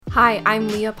Hi, I'm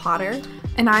Leah Potter.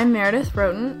 And I'm Meredith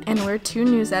Roten, and we're two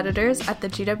news editors at the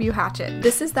GW Hatchet.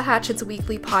 This is the Hatchet's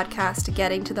weekly podcast,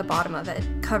 Getting to the Bottom of It,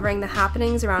 covering the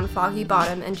happenings around Foggy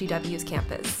Bottom and GW's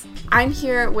campus. I'm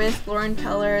here with Lauren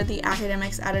Peller, the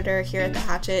academics editor here at the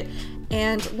Hatchet.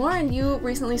 And Lauren, you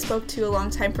recently spoke to a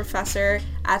longtime professor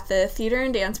at the theater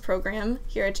and dance program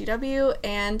here at GW,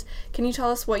 and can you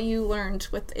tell us what you learned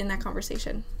within that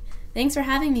conversation? Thanks for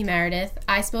having me, Meredith.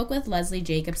 I spoke with Leslie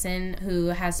Jacobson, who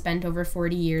has spent over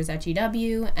 40 years at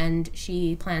GW, and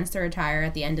she plans to retire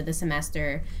at the end of the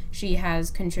semester. She has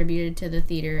contributed to the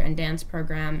theater and dance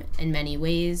program in many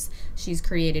ways. She's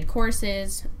created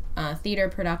courses, theater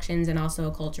productions, and also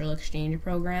a cultural exchange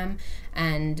program.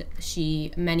 And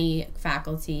many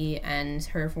faculty and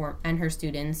her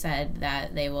students said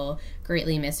that they will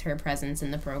greatly miss her presence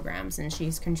in the programs, and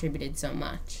she's contributed so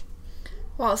much.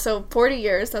 Wow, so 40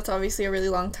 years, that's obviously a really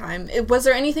long time. Was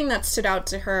there anything that stood out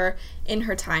to her in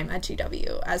her time at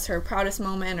GW as her proudest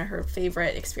moment or her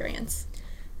favorite experience?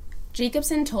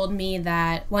 Jacobson told me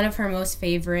that one of her most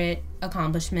favorite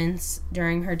accomplishments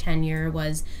during her tenure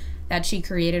was that she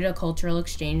created a cultural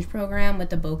exchange program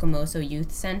with the Bokamoso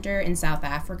Youth Center in South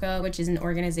Africa, which is an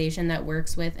organization that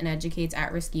works with and educates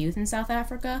at-risk youth in South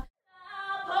Africa.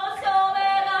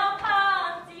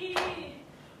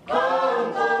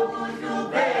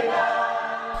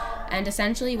 And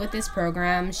essentially with this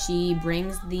program, she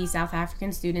brings the South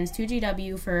African students to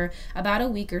GW for about a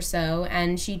week or so,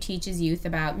 and she teaches youth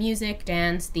about music,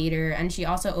 dance, theater, and she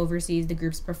also oversees the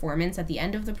group's performance at the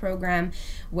end of the program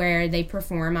where they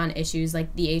perform on issues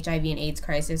like the HIV and AIDS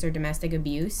crisis or domestic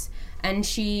abuse. And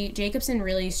Jacobson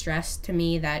really stressed to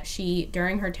me that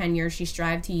during her tenure, she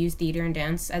strived to use theater and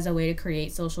dance as a way to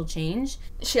create social change.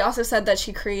 She also said that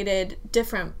she created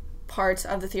different parts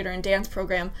of the theater and dance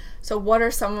program. So what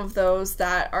are some of those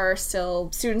that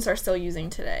students are still using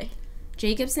today?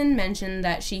 Jacobson mentioned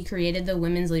that she created the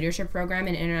Women's Leadership Program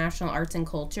in International Arts and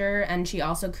Culture, and she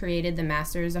also created the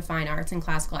Masters of Fine Arts in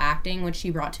Classical Acting, which she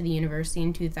brought to the university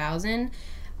in 2000.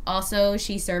 Also,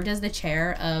 she served as the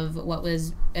chair of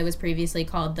it was previously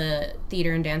called the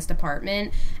Theater and Dance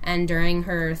Department, and during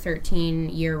her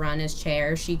 13-year run as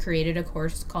chair, she created a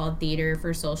course called Theater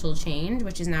for Social Change,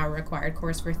 which is now a required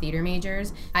course for theater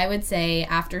majors. I would say,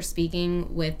 after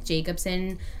speaking with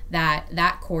Jacobson,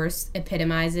 that course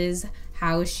epitomizes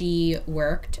how she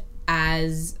worked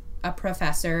as a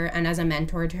professor and as a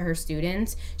mentor to her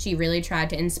students. She really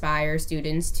tried to inspire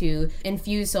students to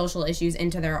infuse social issues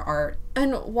into their art.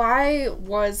 And why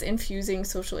was infusing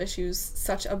social issues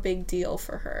such a big deal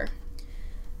for her?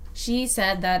 She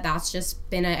said that that's just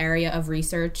been an area of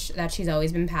research that she's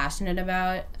always been passionate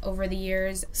about over the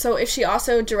years. So if she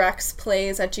also directs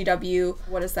plays at GW,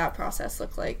 what does that process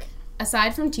look like?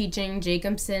 Aside from teaching,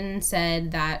 Jacobson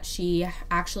said that she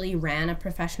actually ran a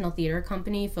professional theater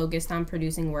company focused on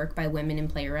producing work by women and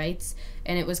playwrights,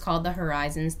 and it was called the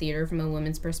Horizons Theater from a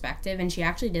Women's Perspective, and she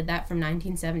actually did that from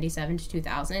 1977 to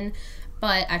 2000.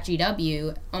 But at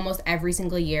GW, almost every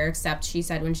single year, except she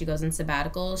said when she goes on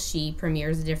sabbatical, she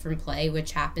premieres a different play,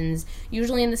 which happens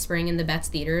usually in the spring in the Betts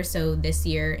Theater. So this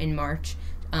year in March,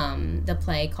 the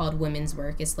play called Women's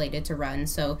Work is slated to run.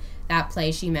 So that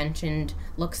play she mentioned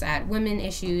looks at women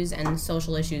issues and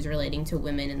social issues relating to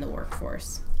women in the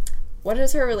workforce. What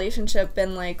has her relationship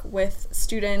been like with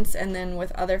students and then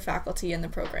with other faculty in the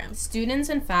program? Students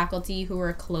and faculty who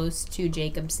are close to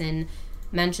Jacobson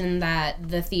mentioned that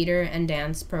the theater and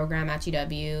dance program at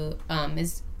GW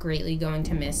is greatly going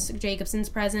to miss Jacobson's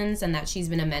presence, and that she's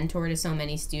been a mentor to so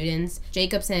many students.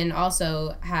 Jacobson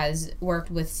also has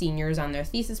worked with seniors on their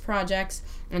thesis projects,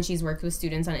 and she's worked with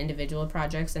students on individual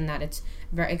projects, and that it's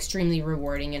extremely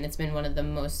rewarding, and it's been one of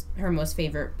her most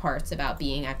favorite parts about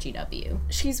being at GW.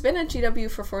 She's been at GW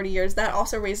for 40 years. That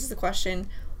also raises the question,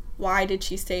 why did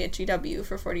she stay at GW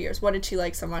for 40 years? What did she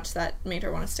like so much that made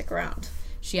her want to stick around?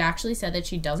 She actually said that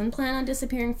she doesn't plan on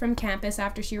disappearing from campus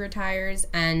after she retires,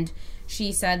 and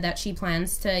she said that she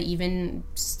plans to even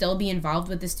still be involved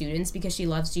with the students because she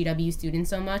loves GW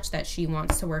students so much that she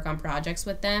wants to work on projects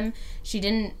with them. She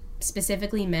didn't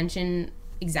specifically mention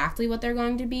exactly what they're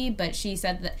going to be, but she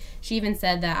even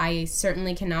said that I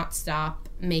certainly cannot stop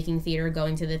making theater,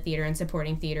 going to the theater, and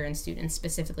supporting theater and students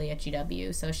specifically at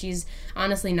GW. So she's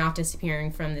honestly not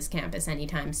disappearing from this campus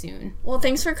anytime soon. Well,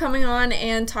 thanks for coming on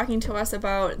and talking to us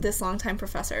about this longtime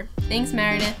professor. Thanks,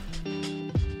 Meredith.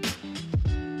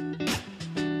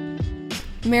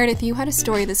 Meredith, you had a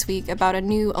story this week about a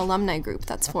new alumni group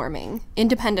that's forming,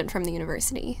 independent from the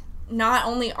university. Not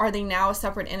only are they now a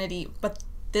separate entity, but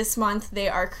this month they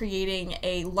are creating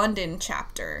a London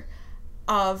chapter.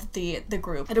 of the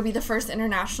group. It'll be the first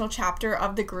international chapter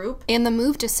of the group. And the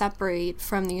move to separate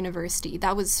from the university,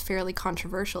 that was fairly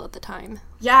controversial at the time.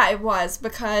 Yeah, it was,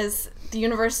 because the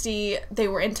university, they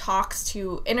were in talks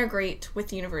to integrate with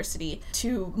the university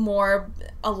to more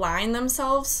align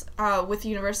themselves with the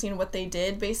university and what they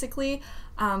did, basically.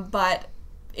 But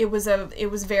it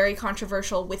was very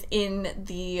controversial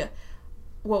within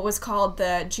what was called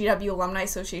the GW Alumni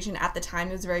Association at the time.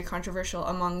 It was very controversial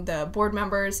among the board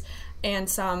members and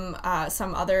some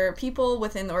other people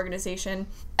within the organization.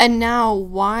 And now,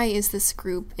 why is this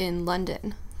group in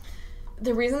London?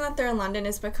 The reason that they're in London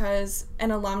is because an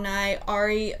alumni,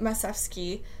 Ari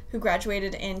Masevsky, who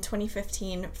graduated in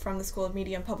 2015 from the School of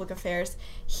Media and Public Affairs,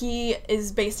 he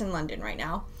is based in London right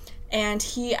now. And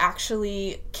he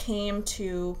actually came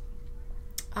to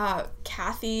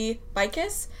Kathy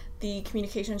Bicus, the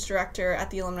communications director at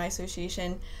the Alumni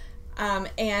Association,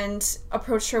 and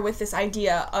approached her with this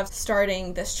idea of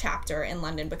starting this chapter in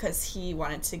London because he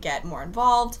wanted to get more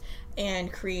involved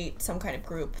and create some kind of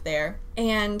group there.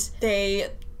 And they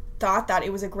thought that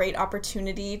it was a great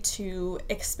opportunity to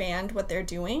expand what they're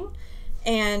doing.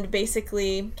 And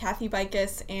basically, Kathy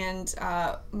Bicus and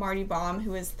Marty Baum,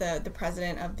 who is the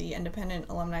president of the Independent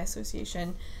Alumni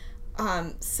Association,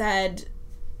 said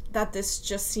that this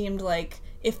just seemed like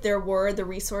if there were the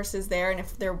resources there and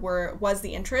if there was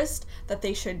the interest, that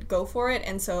they should go for it,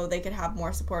 and so they could have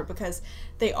more support, because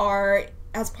they are,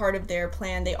 as part of their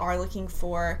plan, they are looking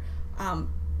for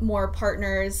more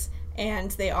partners, and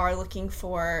they are looking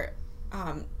for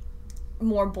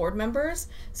more board members,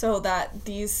 so that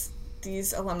these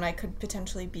alumni could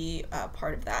potentially be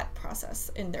part of that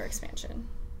process in their expansion.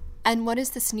 And what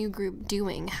is this new group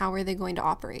doing? How are they going to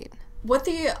operate? What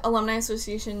the Alumni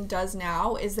Association does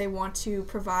now is they want to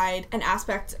provide an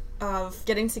aspect of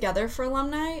getting together for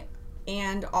alumni,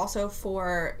 and also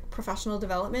for professional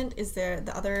development is the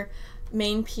other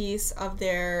main piece of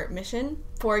their mission.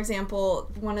 For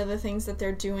example, one of the things that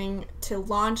they're doing to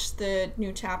launch the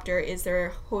new chapter is they're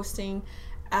hosting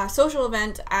a social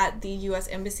event at the U.S.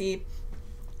 Embassy,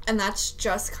 and that's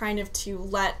just kind of to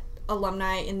let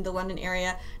alumni in the London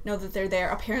area know that they're there.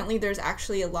 Apparently there's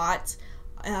actually a lot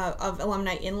of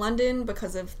alumni in London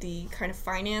because of the kind of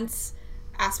finance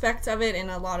aspect of it, and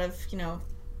a lot of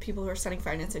people who are studying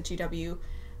finance at GW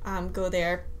go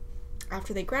there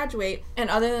after they graduate. And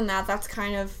other than that, that's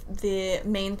kind of the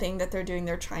main thing that they're doing.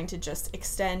 They're trying to just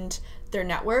extend their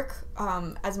network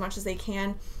as much as they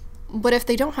can. But if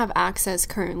they don't have access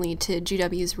currently to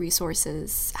GW's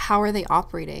resources, how are they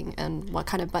operating, and what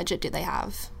kind of budget do they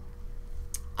have?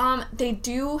 They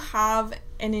do have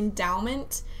an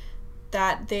endowment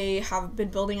that they have been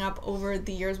building up over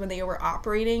the years when they were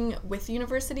operating with the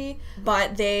university,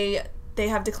 but they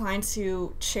have declined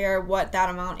to share what that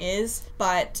amount is,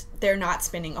 but they're not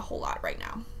spending a whole lot right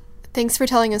now. Thanks for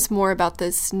telling us more about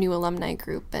this new alumni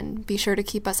group, and be sure to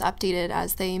keep us updated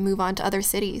as they move on to other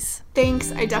cities.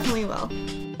 Thanks, I definitely will.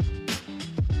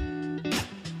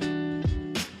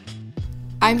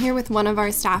 I'm here with one of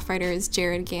our staff writers,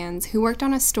 Jared Gans, who worked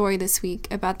on a story this week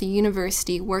about the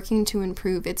university working to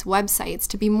improve its websites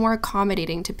to be more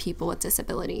accommodating to people with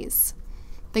disabilities.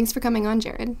 Thanks for coming on,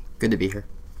 Jared. Good to be here.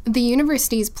 The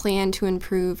university's plan to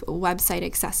improve website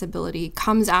accessibility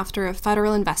comes after a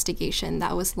federal investigation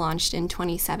that was launched in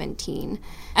 2017,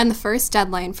 and the first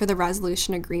deadline for the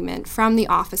resolution agreement from the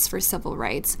Office for Civil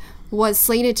Rights was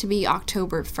slated to be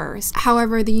October 1st.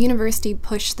 However, the university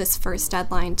pushed this first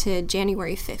deadline to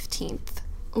January 15th.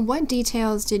 What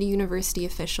details did university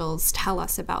officials tell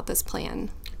us about this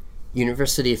plan?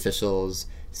 University officials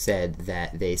said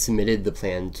that they submitted the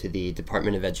plan to the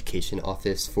Department of Education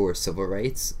Office for Civil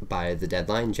Rights by the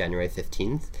deadline, January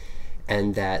 15th,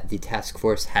 and that the task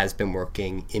force has been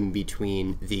working in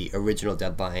between the original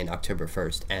deadline, October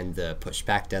 1st, and the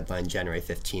pushback deadline, January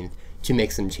 15th, to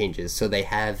make some changes. So they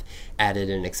have added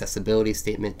an accessibility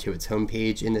statement to its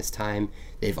homepage in this time.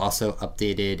 They've also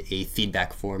updated a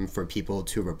feedback form for people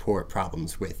to report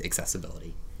problems with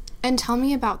accessibility. And tell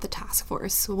me about the task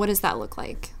force. What does that look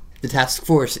like? The task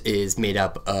force is made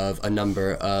up of a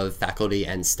number of faculty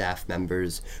and staff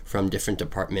members from different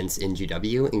departments in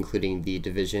GW, including the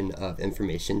Division of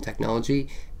Information Technology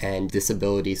and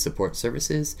Disability Support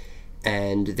Services.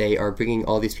 And they are bringing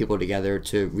all these people together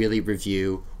to really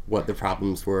review what the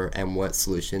problems were and what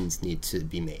solutions need to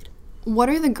be made. What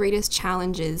are the greatest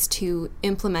challenges to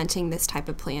implementing this type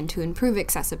of plan to improve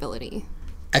accessibility?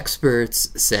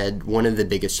 Experts said one of the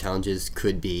biggest challenges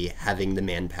could be having the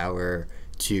manpower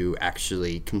to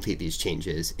actually complete these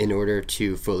changes in order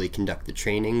to fully conduct the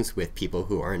trainings with people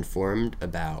who are informed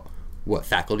about what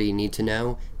faculty need to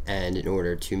know, and in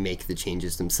order to make the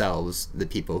changes themselves, the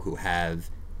people who have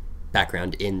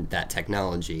background in that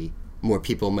technology, more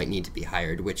people might need to be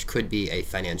hired, which could be a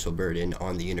financial burden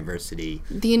on the university.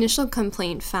 The initial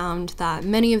complaint found that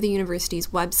many of the university's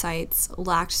websites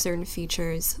lacked certain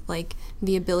features, like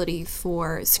the ability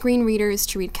for screen readers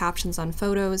to read captions on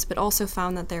photos, but also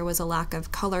found that there was a lack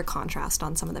of color contrast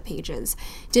on some of the pages.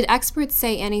 Did experts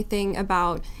say anything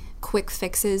about quick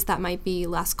fixes that might be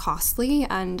less costly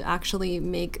and actually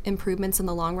make improvements in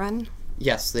the long run?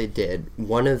 Yes, they did.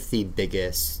 One of the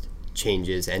biggest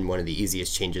changes and one of the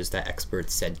easiest changes that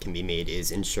experts said can be made is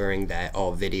ensuring that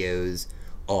all videos,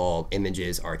 all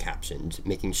images are captioned,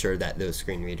 making sure that those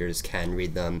screen readers can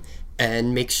read them,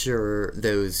 and make sure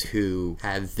those who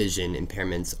have vision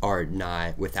impairments are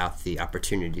not without the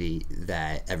opportunity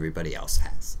that everybody else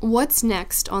has. What's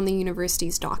next on the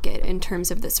university's docket in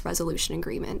terms of this resolution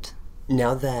agreement?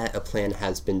 Now that a plan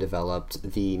has been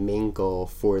developed, the main goal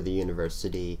for the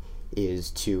university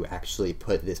is to actually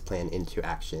put this plan into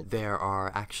action. There are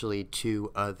actually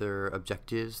 2 other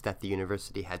objectives that the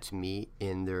university had to meet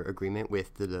in their agreement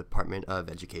with the Department of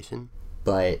Education.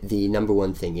 But the number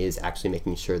one thing is actually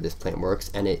making sure this plan works,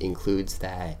 and it includes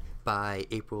that by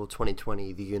April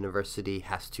 2020, the university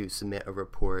has to submit a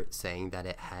report saying that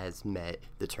it has met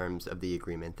the terms of the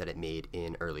agreement that it made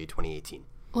in early 2018.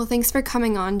 Well, thanks for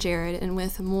coming on, Jared, and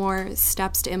with more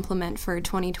steps to implement for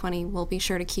 2020, we'll be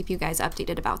sure to keep you guys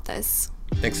updated about this.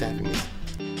 Thanks for having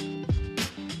me.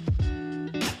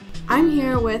 I'm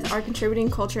here with our contributing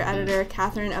culture editor,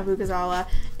 Catherine Abugazala,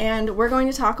 and we're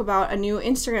going to talk about a new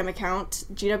Instagram account,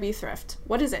 GW Thrift.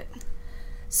 What is it?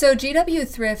 So GW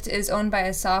Thrift is owned by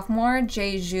a sophomore,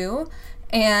 Jay Zhu,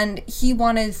 and he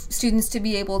wanted students to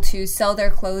be able to sell their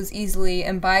clothes easily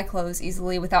and buy clothes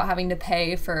easily without having to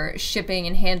pay for shipping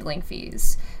and handling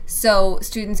fees. So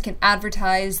students can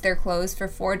advertise their clothes for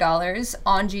 $4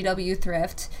 on GW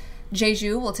Thrift.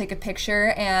 Jeju will take a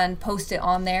picture and post it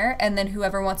on there, and then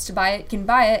whoever wants to buy it can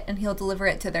buy it, and he'll deliver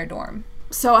it to their dorm.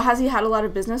 So has he had a lot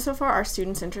of business so far? Are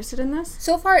students interested in this?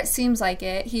 So far, it seems like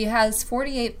it. He has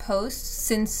 48 posts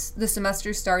since the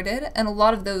semester started, and a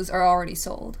lot of those are already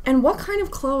sold. And what kind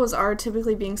of clothes are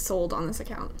typically being sold on this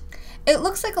account? It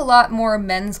looks like a lot more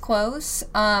men's clothes,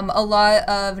 a lot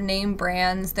of name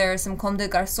brands. There are some Comme des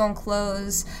Garçons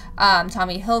clothes,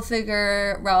 Tommy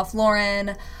Hilfiger, Ralph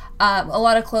Lauren, a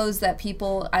lot of clothes that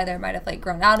people either might have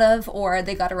grown out of or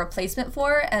they got a replacement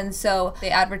for, and so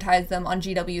they advertise them on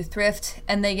GW Thrift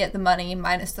and they get the money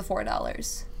minus the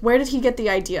 $4. Where did he get the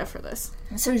idea for this?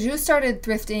 So Zhu started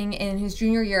thrifting in his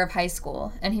junior year of high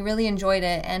school, and he really enjoyed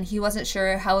it, and he wasn't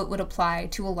sure how it would apply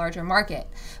to a larger market.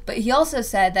 But he also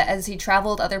said that as he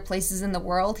traveled other places in the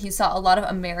world, he saw a lot of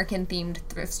American-themed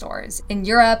thrift stores in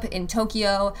Europe, in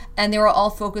Tokyo, and they were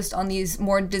all focused on these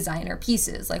more designer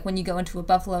pieces, like when you go into a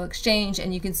Buffalo Exchange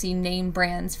and you can see name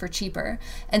brands for cheaper.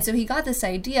 And so he got this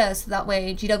idea so that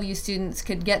way GW students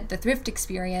could get the thrift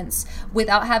experience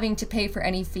without having to pay for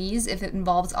any fees if it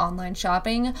involves online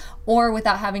shopping, or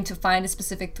without having to find a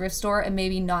specific thrift store and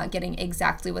maybe not getting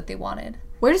exactly what they wanted.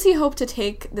 Where does he hope to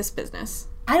take this business?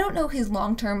 I don't know his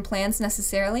long-term plans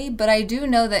necessarily, but I do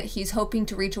know that he's hoping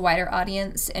to reach a wider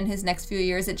audience in his next few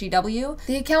years at GW.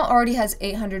 The account already has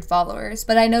 800 followers,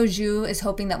 but I know Zhu is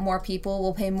hoping that more people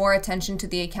will pay more attention to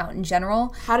the account in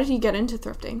general. How did he get into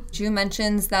thrifting? Zhu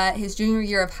mentions that his junior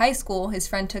year of high school, his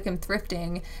friend took him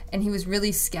thrifting, and he was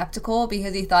really skeptical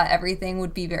because he thought everything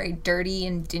would be very dirty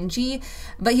and dingy,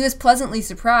 but he was pleasantly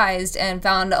surprised and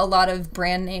found a lot of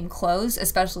brand name clothes,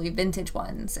 especially vintage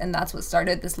ones, and that's what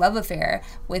started this love affair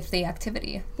with the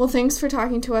activity. Well, thanks for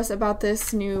talking to us about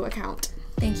this new account.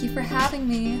 Thank you for having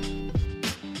me.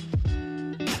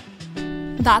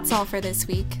 That's all for this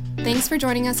week. Thanks for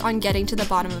joining us on Getting to the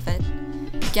Bottom of It.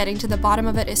 Getting to the Bottom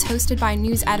of It is hosted by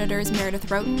news editors Meredith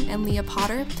Roten and Leah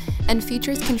Potter and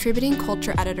features contributing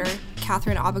culture editor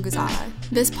Catherine Abugazala.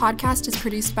 This podcast is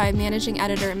produced by managing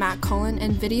editor Matt Cullen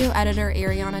and video editor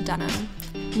Ariana Dunham.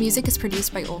 Music is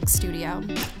produced by Olk Studio.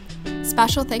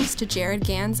 Special thanks to Jared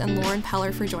Gans and Lauren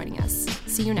Peller for joining us.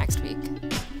 See you next week.